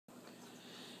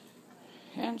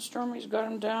and Stormy's got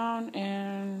him down,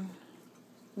 and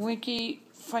Winky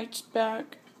fights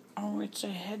back. Oh, it's a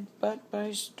headbutt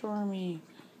by Stormy.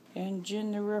 And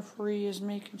Jin, the referee, is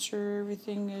making sure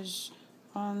everything is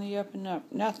on the up and up.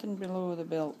 Nothing below the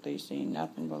belt, they say.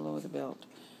 Nothing below the belt.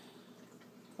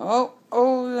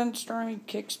 Oh, then Stormy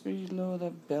kicks below the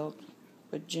belt.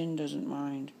 But Jin doesn't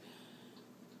mind.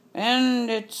 And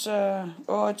it's a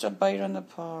bite on the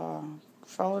paw.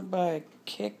 Followed by a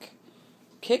kick.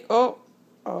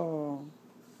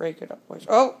 Break it up, boys.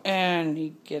 And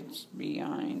he gets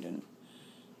behind and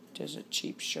does a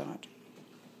cheap shot.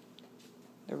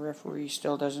 The referee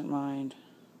still doesn't mind.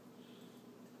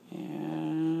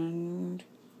 And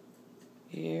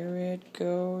here it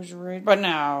goes right. But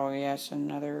now, yes,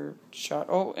 another shot.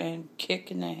 And kick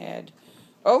in the head.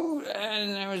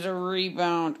 And there was a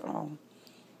rebound.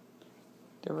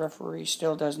 The referee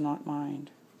still does not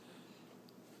mind.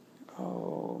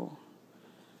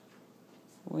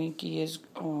 Winky is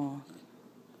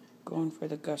going for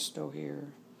the gusto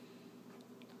here.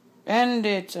 And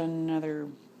it's another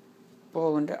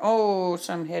bowling down.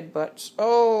 Some headbutts.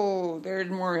 There's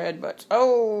more headbutts.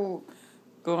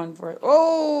 Going for it.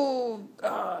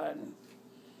 God.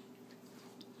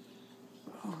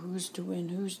 Who's to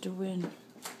win?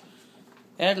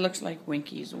 It looks like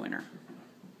Winky's the winner.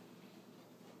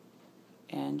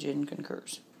 And Jin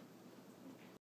concurs.